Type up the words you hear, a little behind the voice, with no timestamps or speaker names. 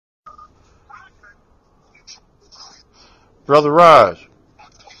Brother Rodge,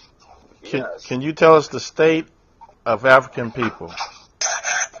 Yes. can you tell us the state of African people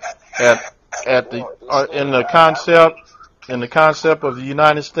at the in the concept of the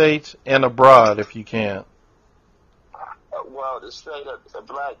United States and abroad, if you can? Well, the state of the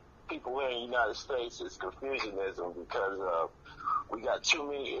black people here in the United States is confusionism because we got too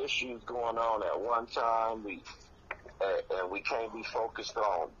many issues going on at one time. And we can't be focused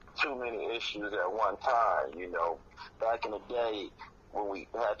on too many issues at one time. You know, back in the day when we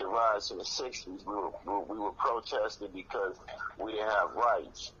had the riots in the '60s, we were protesting because we didn't have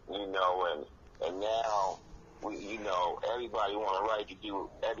rights. You know, and now everybody want a right to do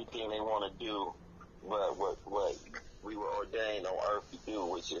everything they want to do, but what we were ordained on earth to do,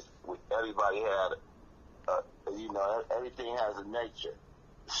 which is everybody had, everything has a nature.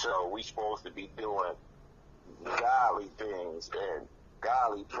 So we supposed to be doing godly things and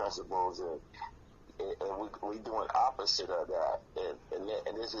godly principles, and we doing opposite of that,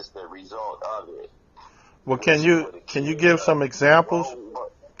 and this is the result of it. Well, can you give some examples?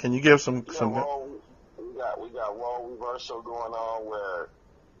 Can you give some? We got role reversal going on where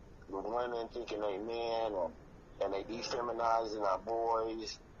the women thinking they men, and they defeminizing our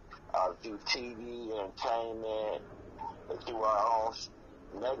boys through TV, entertainment, and through our own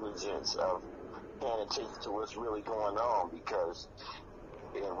negligence of paying attention to what's really going on, because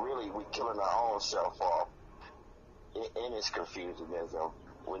really we're killing our own self off in this confusionism.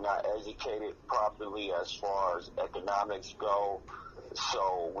 We're not educated properly as far as economics go,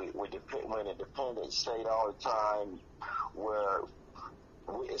 so we're in a dependent state all the time where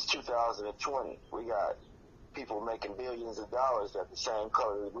it's 2020. We got people making billions of dollars at the same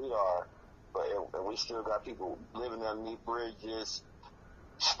color as we are, and we still got people living underneath bridges,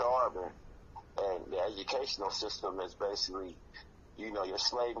 starving. And the educational system is basically, your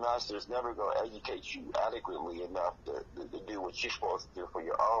slave master is never going to educate you adequately enough to do what you're supposed to do for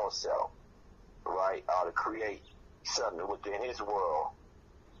your own self, right? Or to create something within his world.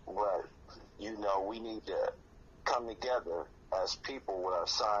 But, we need to come together as people, with our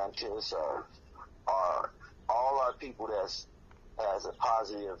scientists, or all our people that's has a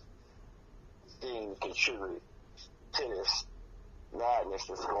positive thing to contribute to this madness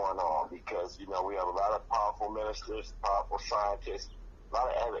that's going on, because we have a lot of powerful ministers, powerful scientists, a lot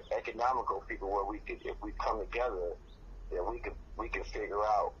of economical people where if we come together, then we can figure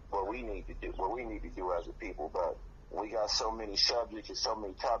out what we need to do as a people. But we got so many subjects and so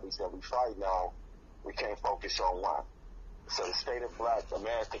many topics that we fighting on, we can't focus on one. So the state of black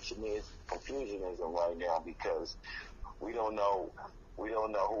America to me is confusionism right now, because we don't know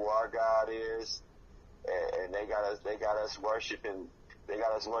who our God is. And they got us worshiping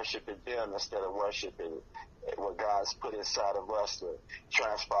them instead of worshiping what God's put inside of us to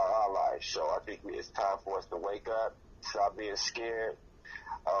transform our lives. So I think it's time for us to wake up, stop being scared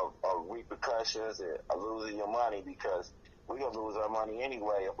of repercussions and of losing your money, because we're gonna lose our money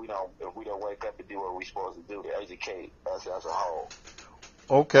anyway if we don't wake up and do what we're supposed to do to educate us as a whole.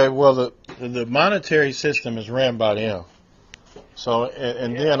 Okay, well the monetary system is ran by them. So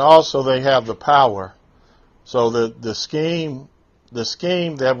and then also they have the power. So the scheme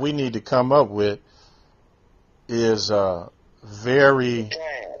that we need to come up with is very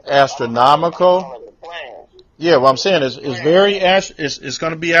astronomical. Yeah, what I'm saying is it's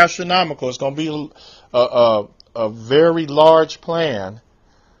going to be astronomical. It's going to be a very large plan.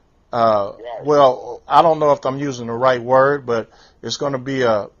 Well, I don't know if I'm using the right word, but it's going to be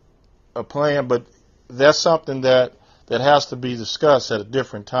a plan. But that's something that has to be discussed at a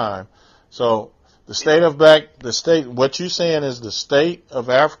different time. So. What you're saying is the state of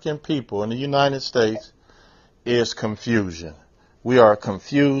African people in the United States is confusion. We are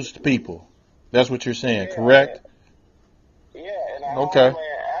confused people. That's what you're saying, correct? Yeah, and okay.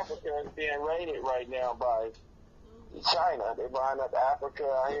 Africa is being raided right now by China. They're buying up Africa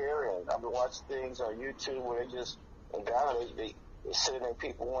out here, and I've been watching things on YouTube where in Ghana, they're sending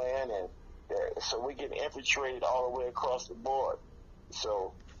people in, and so we get infiltrated all the way across the board.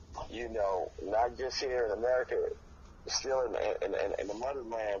 So, not just here in America, still in the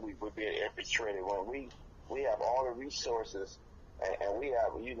motherland, we're being infiltrated when we have all the resources, and we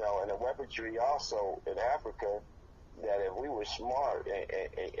have, and the weaponry also in Africa, that if we were smart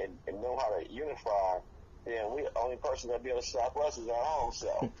and know how to unify, then the only person that'd be able to stop us is our own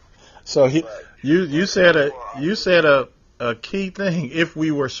self. So you said a key thing, if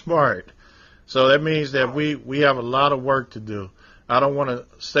we were smart. So that means that we have a lot of work to do. I don't want to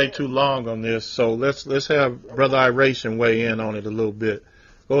stay too long on this, so let's have Brother Iration weigh in on it a little bit.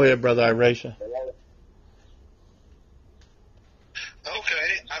 Go ahead, Brother Iration.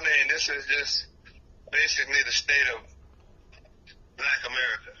 Okay, this is just basically the state of Black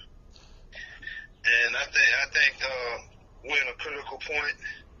America. And I think we're in a critical point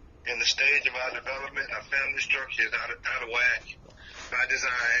in the stage of our development. Our family structure is out of whack by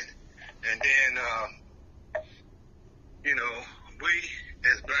design. And then, you know, we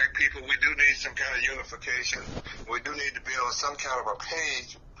as black people, we do need some kind of unification. We do need to be on some kind of a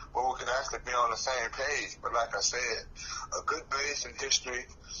page where we can actually be on the same page. But like I said, a good base in history,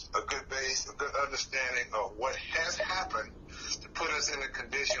 a good base, a good understanding of what has happened to put us in the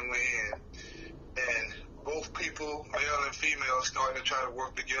condition we're in. And both people, male and female, starting to try to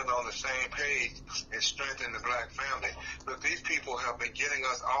work together on the same page and strengthen the black family. But these people have been getting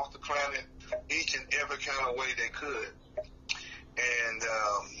us off the planet each and every kind of way they could. And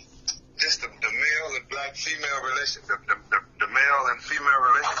just the male and black female relationship, the male and female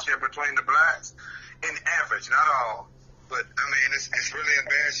relationship between the blacks, in average, not all, but I mean, it's really in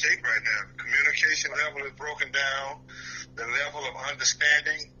bad shape right now. The communication level is broken down. The level of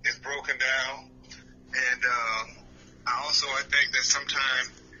understanding is broken down. And I think that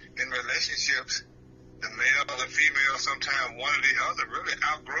sometimes in relationships, the male or the female, sometimes one or the other really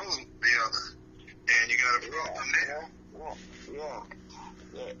outgrows the other. And you got to grow from there. Yeah.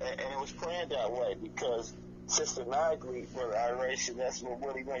 And it was planned that way because systematically for the Irish, that's what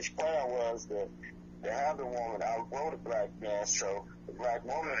Willie Lynch's plan was, to have the woman outgrow the black man, so the black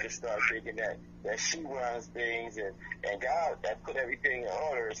woman can start thinking that she runs things, and God, that put everything in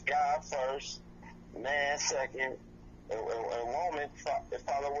order. It's God first, man second, and woman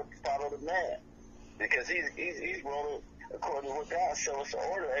follow the man, because he's rolling according to what God shows us the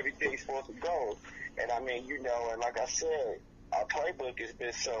order. Everything's supposed to go. And I mean, you know, and like I said, our playbook has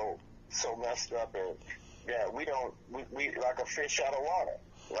been so messed up, and that we like a fish out of water.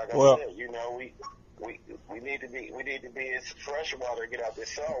 Like I said, you know, we need to be in fresh water, get out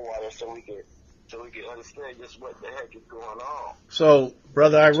this salt water, so we can understand just what the heck is going on. So,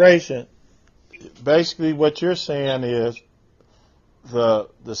 Brother Iration, basically what you're saying is the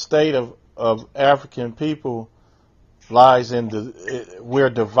state of African people lies in we're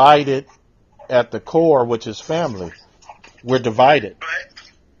divided at the core, which is family. We're divided. Right.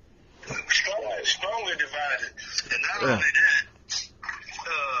 Strongly divided. And not only that,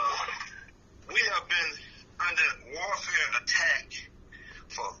 we have been under warfare and attack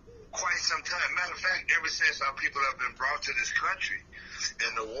for quite some time. Matter of fact, ever since our people have been brought to this country.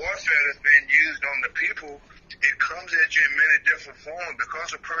 And the warfare that's been used on the people, it comes at you in many different forms.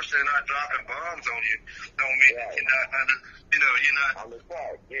 Because a person is not dropping bombs on you, don't mean that you're not under, you're not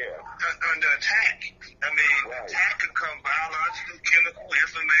under attack. I mean, attack could come biological, chemical,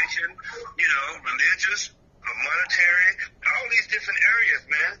 information, religious, monetary, all these different areas,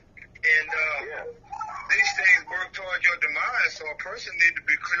 man. And these things work toward your demise. So a person needs to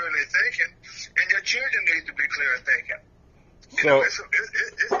be clear in their thinking, and your children need to be clear in thinking.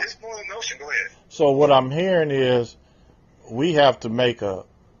 It's more emotion. Go ahead. So what I'm hearing is we have to make a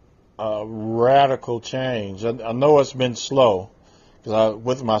radical change. I know it's been slow, because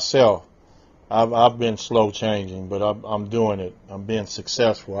with myself, I've been slow changing, but I'm doing it. I'm being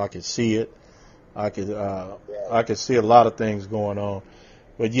successful. I can see it. I could see a lot of things going on.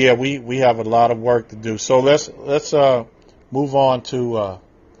 But yeah, we have a lot of work to do. So let's move on to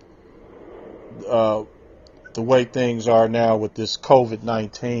the way things are now with this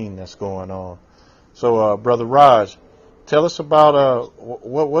COVID-19 that's going on. So, Brother Rodge, tell us about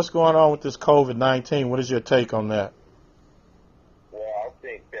what's going on with this COVID-19. What is your take on that? Well, I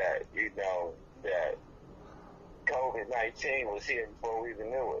think that, that COVID-19 was here before we even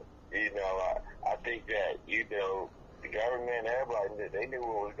knew it. I think that, the government, everybody, they knew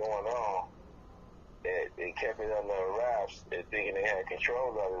what was going on. They kept it under wraps, thinking they had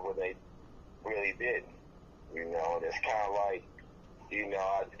control of it when they really didn't. And it's kind of like,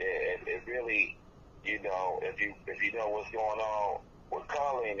 it really, if you know what's going on with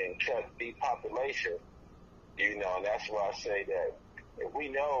culling and cut depopulation, and that's why I say that if we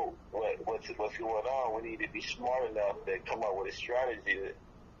know what's going on, we need to be smart enough to come up with a strategy that,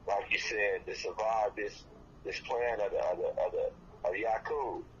 like you said, to survive this plan of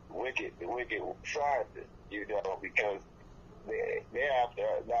Yakub, the wicked scientist, because they're after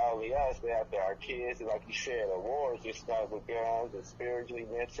not only us, they're after our kids, and like you said, the wars just start with guns, and spiritually,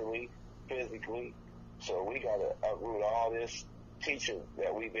 mentally, physically. So we got to uproot all this teaching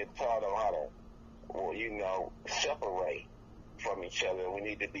that we've been taught on how to, separate from each other. We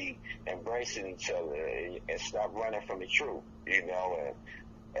need to be embracing each other and stop running from the truth, and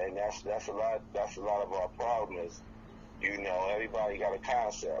that's a lot of our problem is, everybody got a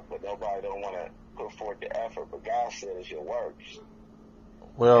concept, but nobody don't want to put forth the effort. But God said it's your works.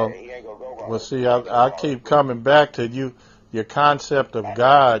 Well, he ain't gonna go by see, I keep coming back to you. your concept of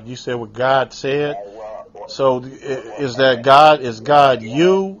God. You said what God said. Well, So is that God? Is God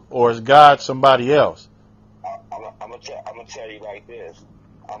you, or is God somebody else? I'm gonna tell you like this.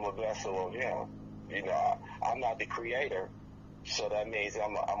 I'm a vessel of Him. You know, I'm not the creator, so that means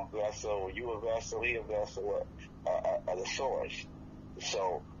I'm a vessel. You a vessel. He a vessel of the source.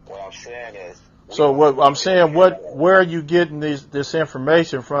 So what I'm saying is. So what I'm saying, where are you getting this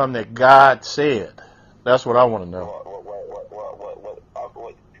information from that God said? That's what I want to know.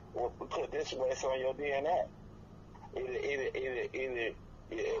 Put it this way, it's on your DNA.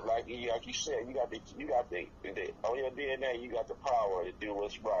 Like you said, you got the on your DNA. You got the power to do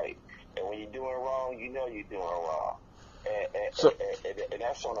what's right, and when you're doing wrong, you know you're doing wrong, and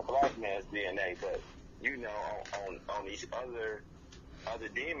that's on a black man's DNA. But you know, on these other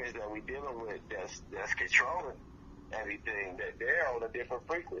demons that we dealing with, that's controlling everything, that they're on a different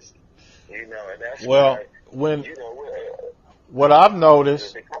frequency. You know, and that's why, when you know, what I've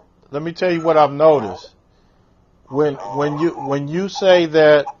noticed. Let me tell you what I've noticed. When you say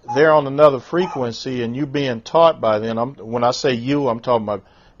that they're on another frequency and you being taught by them, when I say you, I'm talking about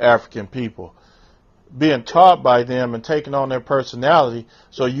African people being taught by them and taking on their personality.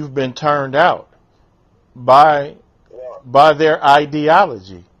 So you've been turned out by their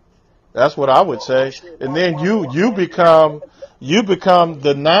ideology. That's what I would say. And then you become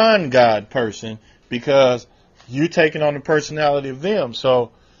the non-God person because you taking on the personality of them.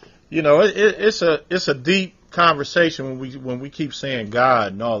 So you know it's a deep conversation when we keep saying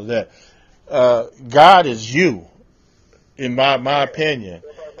God and all of that. God is you, in my opinion.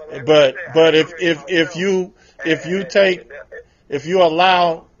 But if you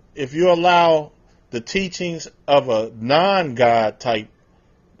allow the teachings of a non-God type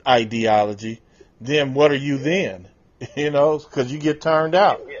ideology, then what are you then? You know, because you get turned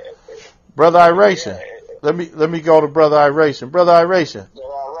out. Brother Iration, let me go to Brother Iration. Brother Iration.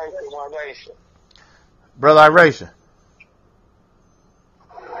 Brother Iration.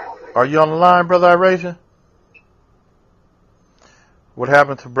 Are you on the line, Brother Iration? What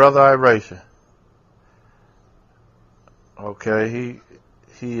happened to Brother Iration? Okay,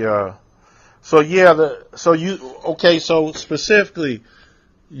 so specifically,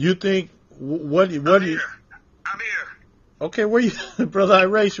 you think what do you I'm here. Okay, where you Brother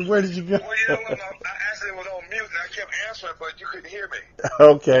Iration, where did you go? Well, you know what, I actually was on mute and I kept answering, but you couldn't hear me.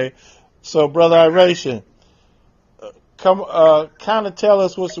 Okay. So Brother Iration, kind of tell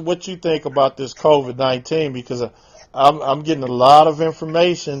us what you think about this COVID-19, because I'm getting a lot of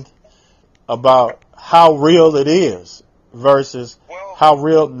information about how real it is versus how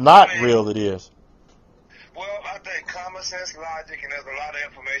not real it is. Well, I think common sense, logic, and there's a lot of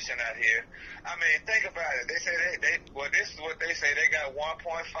information out here. I mean, think about it. They say this is what they say. They got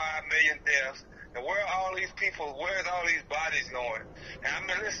 1.5 million deaths. And where are all these people? Where's all these bodies going? And I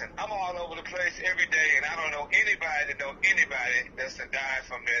mean, listen, I'm all over the place every day, and I don't know anybody that's died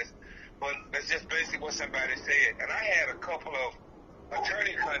from this. But that's just basically what somebody said. And I had a couple of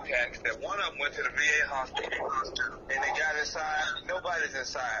attorney contacts that one of them went to the VA hospital, and they got inside. Nobody's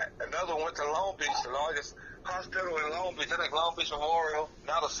inside. Another went to Long Beach, the largest hospital in Long Beach. I think Long Beach Memorial.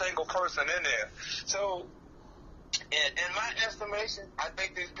 Not a single person in there. So, in my estimation, I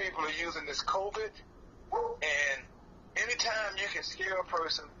think these people are using this COVID, and anytime you can scare a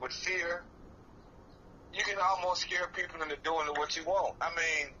person with fear, you can almost scare people into doing what you want. I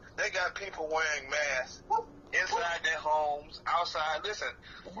mean, they got people wearing masks inside their homes, outside. Listen,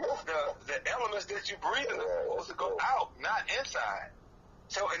 the elements that you breathe in are supposed to go out, not inside.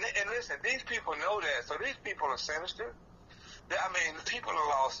 So, and listen, these people know that. So these people are sinister. I mean, people have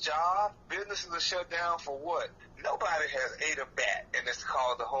lost jobs. Businesses are shut down for what? Nobody has ate a bat, and it's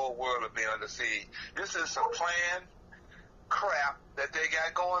caused the whole world to be under siege. This is some planned crap that they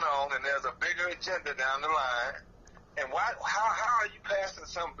got going on, and there's a bigger agenda down the line. And how are you passing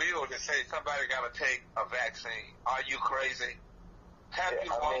some bill that say somebody got to take a vaccine? Are you crazy? Have you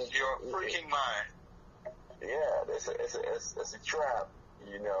lost your freaking mind? Yeah, it's a trap,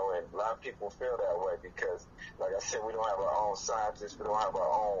 you know, and a lot of people feel that way because, like I said, we don't have our own scientists, we don't have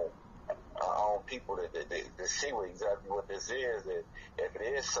our own people that see exactly what this is, and if it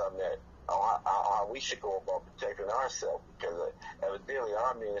is something that how we should go about protecting ourselves, because evidently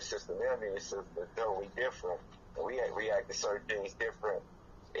our immune system, their immune system is totally different, and we react to certain things different,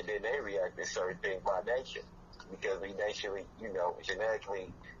 and then they react to certain things by nature, because we naturally, you know,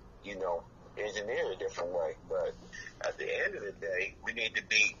 genetically, you know, engineer a different way. But at the end of the day, we need to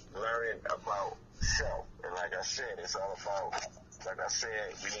be learning about self, and like I said, it's all about, like I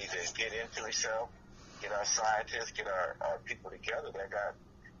said, we need to get into itself, get our scientists, get our people together that got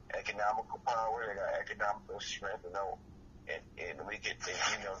economical power, they got economical strength, and and we could,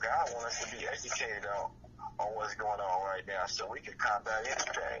 God wants us to be educated on what's going on right now, so we can combat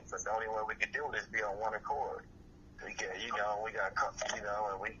anything. But the only way we can do it is be on one accord. We can, we got, and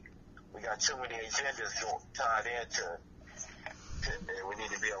we got too many agendas tied into. We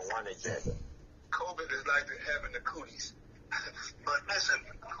need to be on one agenda. COVID is like having the cooties. But listen,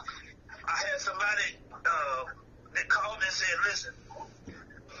 I had somebody that called and said, listen,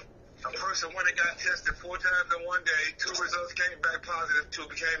 a person went and got tested 4 times in one day, 2 results came back positive, 2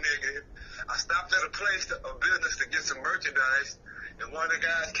 became negative. I stopped at a place, a business, to get some merchandise, and one of the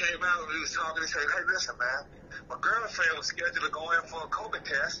guys came out and he was talking. He said, hey, listen, man, my girlfriend was scheduled to go in for a COVID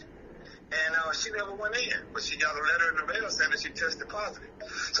test, and she never went in, but she got a letter in the mail saying that she tested positive.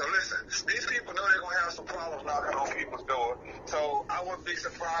 So listen, these people know they're going to have some problems knocking on people's door. So I wouldn't be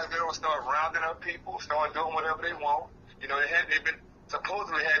surprised if they don't start rounding up people, start doing whatever they want. They've been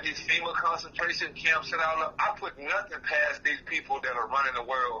supposedly had these FEMA concentration camps and all that. I put nothing past these people that are running the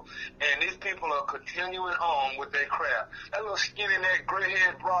world. And these people are continuing on with their crap. That little skinny neck,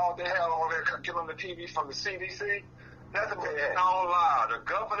 gray-haired broad they have on there, get on the TV from the CDC, nothing but they don't lie. The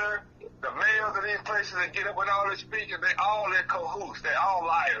governor, the mayors of these places that get up with all this speaking, they all in cahoots. They all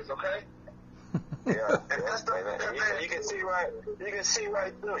liars, okay? Yeah, and that's you can see right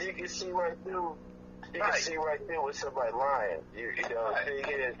through. You can see right through with somebody lying.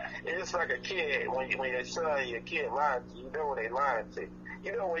 It's just like a kid when your son, your kid lying to you. You know when they lying to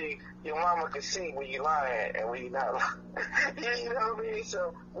you. When your mama can see when you lying and when you're not lying. You know what I mean?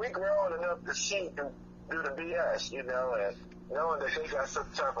 So we grown enough to see through the BS, and knowing that they got some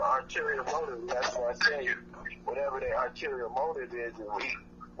type of ulterior motive. That's why I tell you, whatever their ulterior motive is, and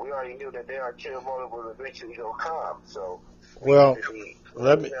we already knew that their ulterior motive was eventually gonna come. So. Well,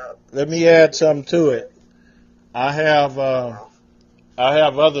 let me add something to it. I have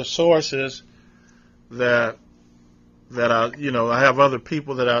other sources that I have other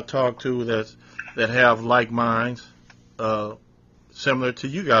people that I talk to that have like minds, similar to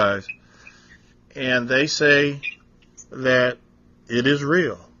you guys, and they say that it is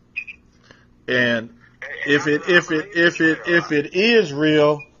real, and if it is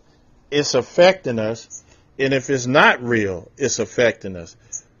real, it's affecting us. And if it's not real, it's affecting us.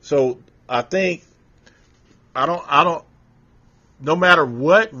 So I think no matter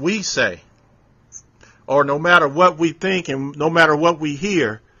what we say, or no matter what we think, and no matter what we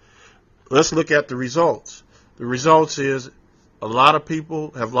hear, let's look at the results. The results is a lot of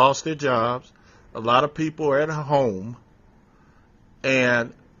people have lost their jobs. A lot of people are at home.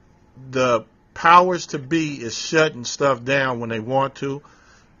 And the powers to be is shutting stuff down when they want to.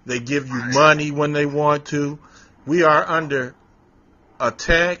 They give you money when they want to. We are under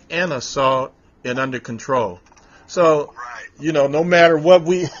attack and assault and under control. So, no matter what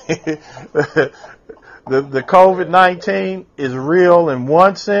we, the COVID-19 is real in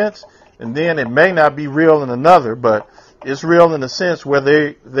one sense, and then it may not be real in another, but it's real in the sense where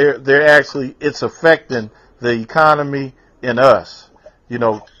they're actually, it's affecting the economy and us.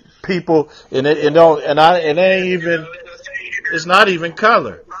 People, and it ain't even, it's not even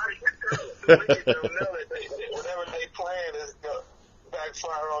color. Whatever they plan is going to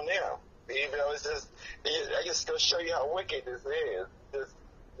backfire on them. It's just, I just going to show you how wicked this is. There's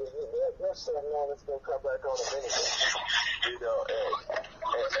something on that's going to come back on them anyway. And God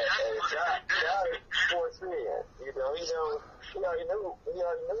is foreseeing. He already knew.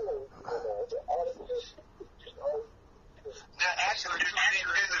 Actually, to be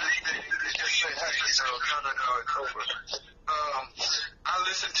it's just say, it's over. I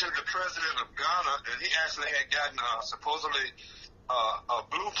listened to the president of Ghana, and he actually had gotten supposedly a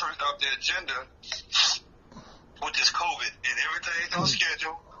blueprint of the agenda, which is COVID, and everything's on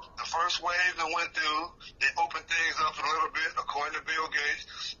schedule. The first wave that went through, they opened things up a little bit, according to Bill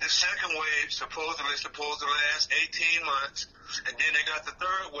Gates. The second wave supposedly supposed to last 18 months, and then they got the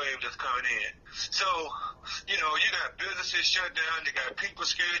third wave that's coming in. So, you got businesses shut down, you got people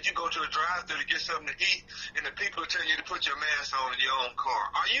scared. You go to a drive-thru to get something to eat, and the people tell you to put your mask on in your own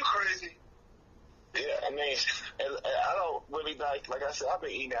car. Are you crazy? Yeah, I mean, I don't really like I said, I've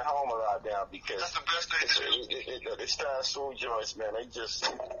been eating at home a lot now because that's the best thing to do. It's fast food joints, man. They just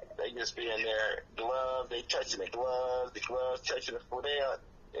be in there, they touching the gloves touching the food,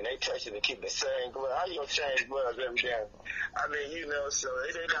 and they touching and keep the same glove. How you gonna change gloves every day? I mean, so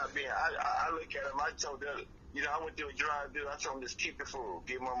they not being. I look at them. I told them, I went through a drive-thru. I told them just keep the food,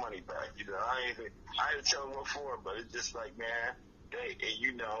 give my money back. I ain't tell them what for, but it's just like, man.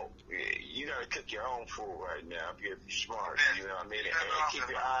 You gotta cook your own food right now if you're smart. You know what I mean? And keep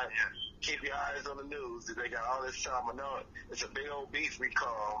your eye. keep your eyes on the news. They got all this time. I know it's a big old beef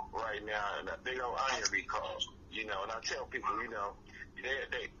recall right now and a big old onion recall. You know, and I tell people, you know,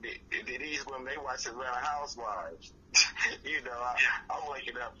 these women, they watch Atlanta Housewives. You know, I'm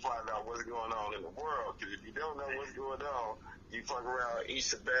waking up to find out what's going on in the world. Because if you don't know what's going on, you fuck around and eat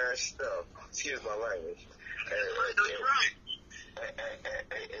some bad stuff. Excuse my language. And,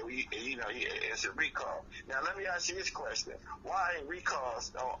 you know, it's a recall. Now, let me ask you this question. Why ain't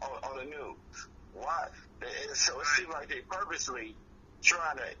recalls on the news? Why? So it seems like they purposely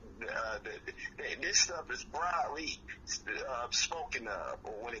trying to, this stuff is broadly spoken of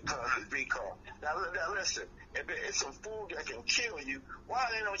when it comes to recall. Now listen, if it's some food that can kill you, why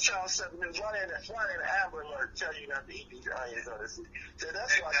they don't Channel 7 News? Why they the Amber Alert tell you not to eat these onions on this? So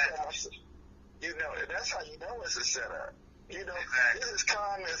that's why I tell myself, you know, that's how you know it's a setup. You know, this is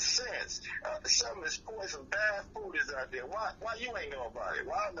common sense. Something is poison, bad food is out there. Why you ain't know about it?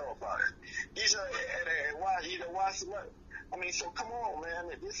 Why I know about it? You know, and why, you know, why? I mean, so come on,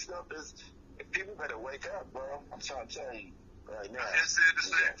 man. This stuff is, people better wake up, bro. I'm trying to tell you right now. I just said the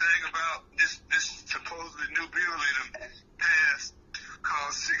same thing about this supposedly new bill that passed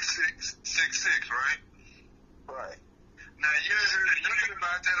called 6666, right? Right. Now, you heard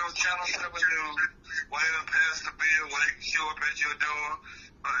about that on Channel 7 News, where they done passed the bill where they can show up at your door.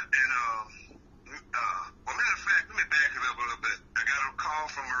 Well, matter of fact, let me back it up a little bit. I got a call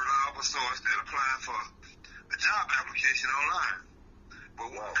from a reliable source that applied for a job application online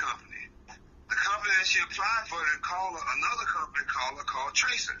with one company. The company that she applied for then called another company called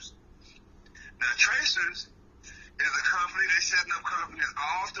Tracers. Now, Tracers is a company, they setting up companies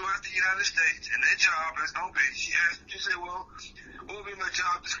all throughout the United States, and their job is going to be, she said, well, what will be my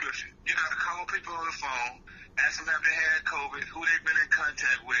job description? You got to call people on the phone, ask them if they had COVID, who they've been in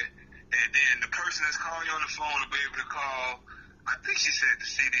contact with, and then the person that's calling you on the phone will be able to call, I think she said the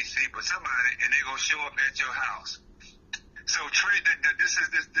CDC, but somebody, and they're going to show up at your house. So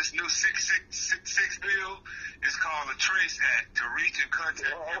this new 666 bill is called the Trace Act, to reach and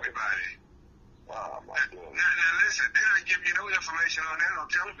contact everybody. Oh, my goodness. Now, listen, they don't give you no information on that on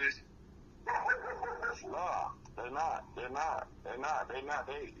television. No, they're not.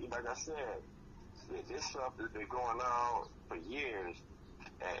 Like I said, this stuff has been going on for years,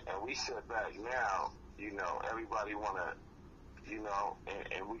 and we sit back now, you know, everybody want to, you know,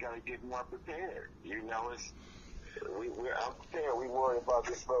 and we got to get more prepared. You know, we're unprepared. We worry about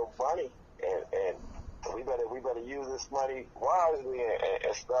this little money, and we better use this money wisely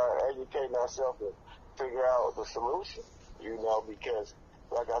and start educating ourselves and figure out the solution. You know, because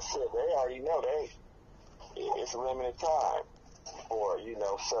like I said, they already know it's a limited time for, you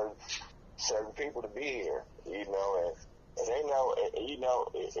know, certain people to be here. You know, and they know, you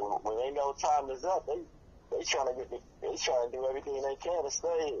know, when they know time is up, they trying to do everything they can to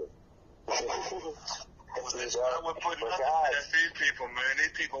stay here. Well, that's why we're putting up with these people, man.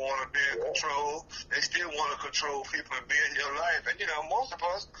 These people want to be in control. They still want to control people and be in your life. And, you know, most of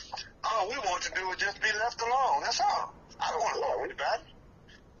us, all we want to do is just be left alone. That's all. I don't want to know anybody.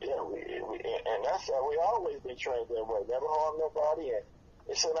 Yeah, and that's how we always been trained that way. Never harm nobody, and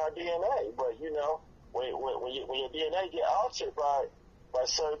it's in our DNA. But, you know, when your DNA get altered by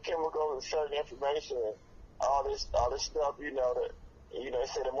certain chemicals and certain information and all this stuff, you know, that, you know, they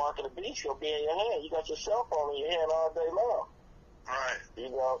say the mark of the beast will be in your hand. You got your cell phone in your hand all day long. Right. You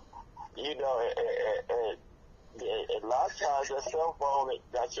know, and a lot of times that cell phone that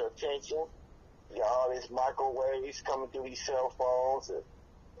got your attention. You got all these microwaves coming through these cell phones and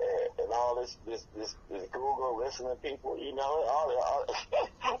all this Google listening people. You know,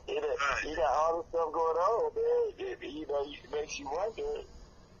 you got all this stuff going on, man. You know, it makes you wonder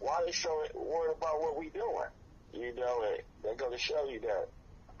why they so worried about what we doing. You know, they're going to show you that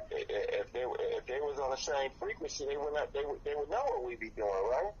if they was on the same frequency, they would know what we be doing,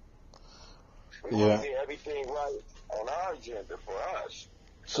 right? We want to get everything right on our agenda for us.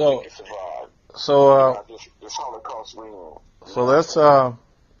 So we can survive. This Holocaust we in. So let's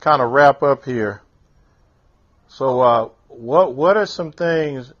kind of wrap up here. So what are some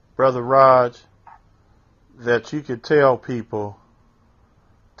things, Brother Rodge, that you could tell people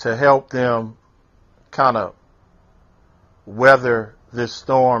to help them kind of weather this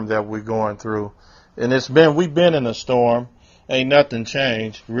storm that we're going through? And we've been in a storm. Ain't nothing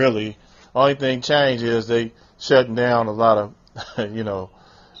changed, really. Only thing changed is they shutting down a lot of, you know,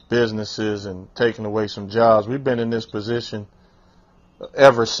 businesses and taking away some jobs. We've been in this position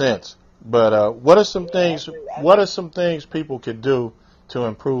ever since. But what are some things people could do to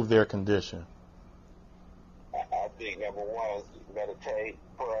improve their condition? I think number one is meditate,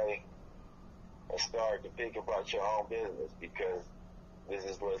 pray, and start to think about your own business, because this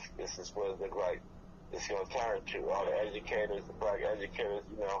is what it look like. It's going to turn to all the educators, the black educators.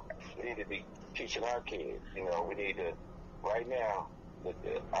 You know, we need to be teaching our kids. You know, we need to right now.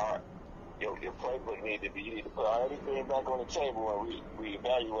 Your playbook need to be. You need to put everything back on the table and we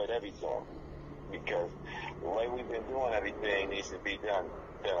evaluate everything, because the way we've been doing everything needs to be done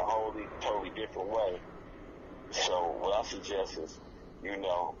in a totally different way. So what I suggest is, you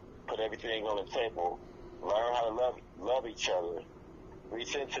know, put everything on the table, learn how to love each other,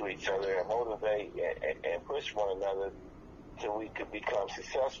 reach into each other, and motivate and push one another till we could become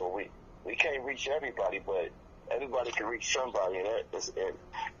successful. We can't reach everybody, but everybody can reach somebody, and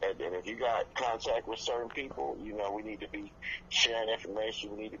if you got contact with certain people, you know, we need to be sharing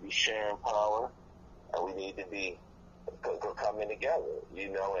information, we need to be sharing power, and we need to be coming together, you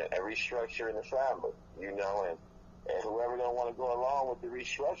know, and restructuring the family, you know, and whoever don't want to go along with the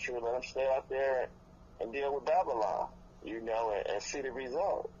restructuring, let them stay out there and deal with Babylon, you know, and see the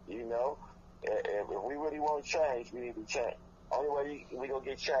result, you know. If we really want to change, we need to change. Only way we gonna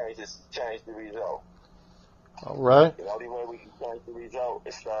get changed is to change the result. All right. The only way we can change the result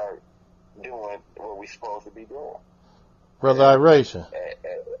is start doing what we're supposed to be doing. Brother Iration.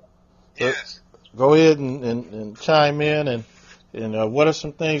 Yes. Go ahead and chime in, and what are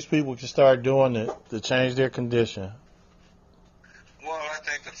some things people can start doing to change their condition? Well, I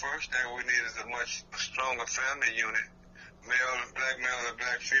think the first thing we need is a much stronger family unit. Black male and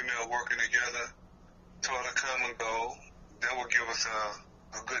black female working together toward a common goal. That will give us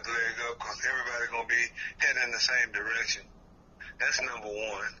a good leg up, because everybody's going to be heading in the same direction. That's number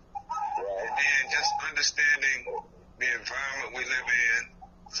one. Right. And then just understanding the environment we live in,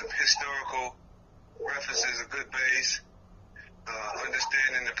 some historical references, a good base,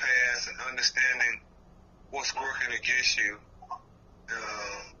 understanding the past and understanding what's working against you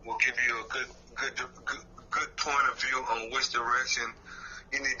will give you a good point of view on which direction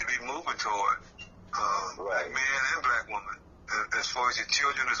you need to be moving toward. Black man and black woman, as far as your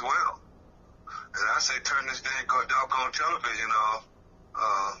children as well. And I say turn this dang doggone television off.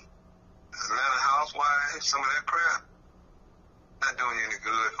 Atlanta Housewives, some of that crap, not doing you any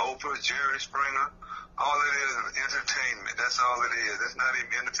good. Oprah, Jerry Springer, all it is entertainment. That's all it is. That's not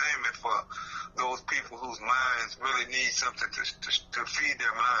even entertainment for those people whose minds really need something to feed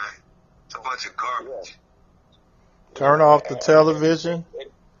their mind. It's a bunch of garbage. Turn off the television.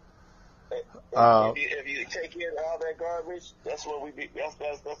 If you take in all that garbage, that's what we be. That's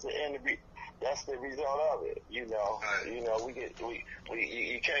the end of it. That's the result of it. You know. Right. You know,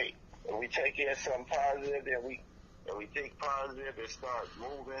 you can't. If we take in something positive, then we think positive and start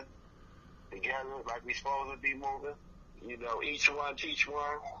moving together like we supposed to be moving. You know, each one teach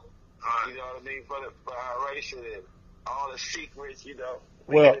one. You know what I mean? For our race and all the secrets. You know,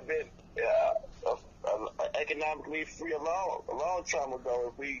 we could have been economically free a long time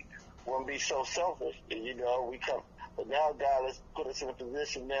ago if we wouldn't be so selfish. And, you know, but now God has put us in a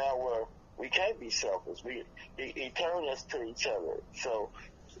position now where we can't be selfish. He turned us to each other. So,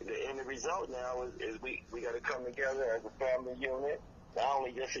 the result now is we got to come together as a family unit, not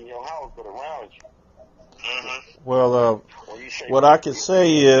only just in your house, but around you. Mm-hmm. Well, what I can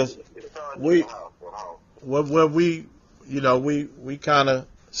say is we kind of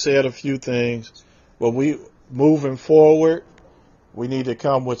said a few things. But we moving forward, we need to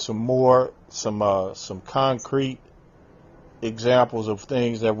come with some concrete examples of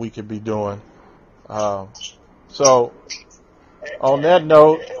things that we could be doing. So, on that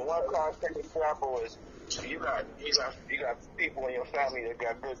note, and one concrete example is you got people in your family that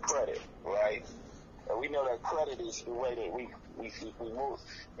got good credit, right? And we know that credit is the way that we move.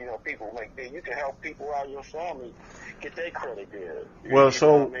 You know, people you can help people out of your family get their credit good. Well,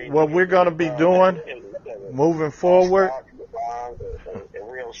 so what we're going to be doing moving forward, and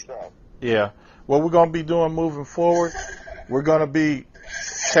real stuff. Yeah, what we're going to be doing moving forward, we're going to be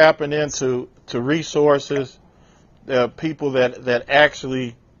tapping into resources, people that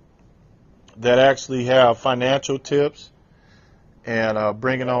actually have financial tips, and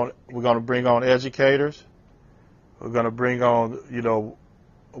we're going to bring on educators. We're going to bring on,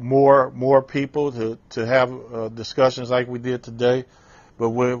 more people to have discussions like we did today. But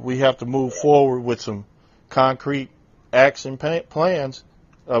we have to move forward with some concrete action plans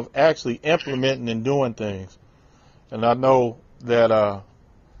of actually implementing and doing things. And I know that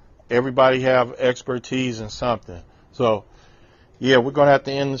everybody have expertise in something. So, yeah, we're going to have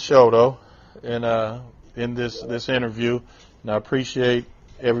to end the show, though, and in this interview. And I appreciate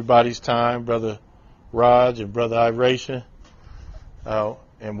everybody's time, Brother Rodge and Brother Iration.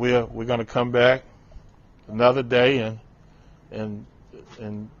 And we're going to come back another day and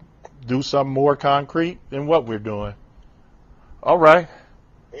do something more concrete than what we're doing. All right.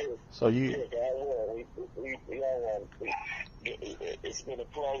 Yeah. So you. Yeah, I will. It's been a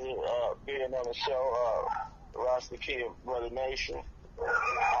pleasure being on the show. Ross the Kid, Brother Nation,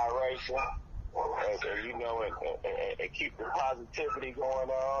 Iration, and keep the positivity going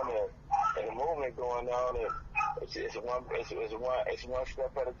on and the movement going on. And it's one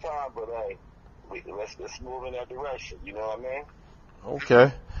step at a time, but hey, let's move in that direction. You know what I mean?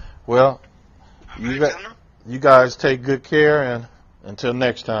 Okay. Well, you guys take good care, and until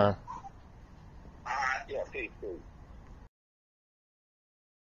next time.